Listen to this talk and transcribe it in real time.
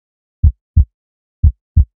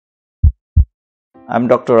I'm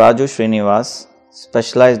Dr. Raju Srinivas,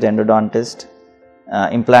 specialized endodontist,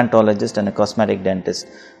 implantologist and a cosmetic dentist.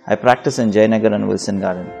 I practice in Jayanagar and Wilson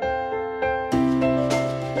Garden.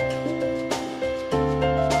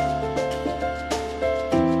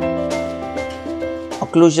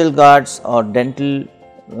 Occlusal guards or dental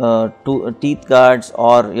teeth guards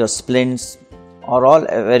or your splints are all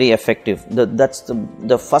very effective. That's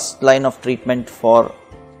the first line of treatment for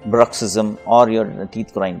Bruxism or your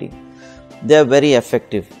teeth grinding. They are very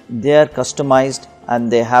effective. They are customized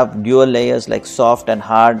and they have dual layers like soft and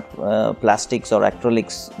hard plastics or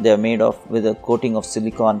acrylics. They are made of with a coating of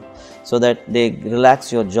silicone so that they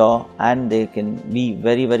relax your jaw and they can be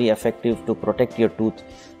very effective to protect your tooth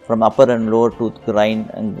from upper and lower tooth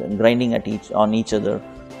grinding on each other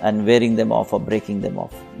and wearing them off or breaking them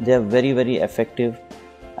off. They are very effective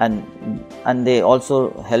and they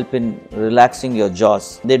also help in relaxing your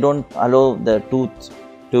jaws. They don't allow the tooth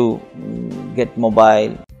to get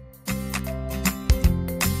mobile.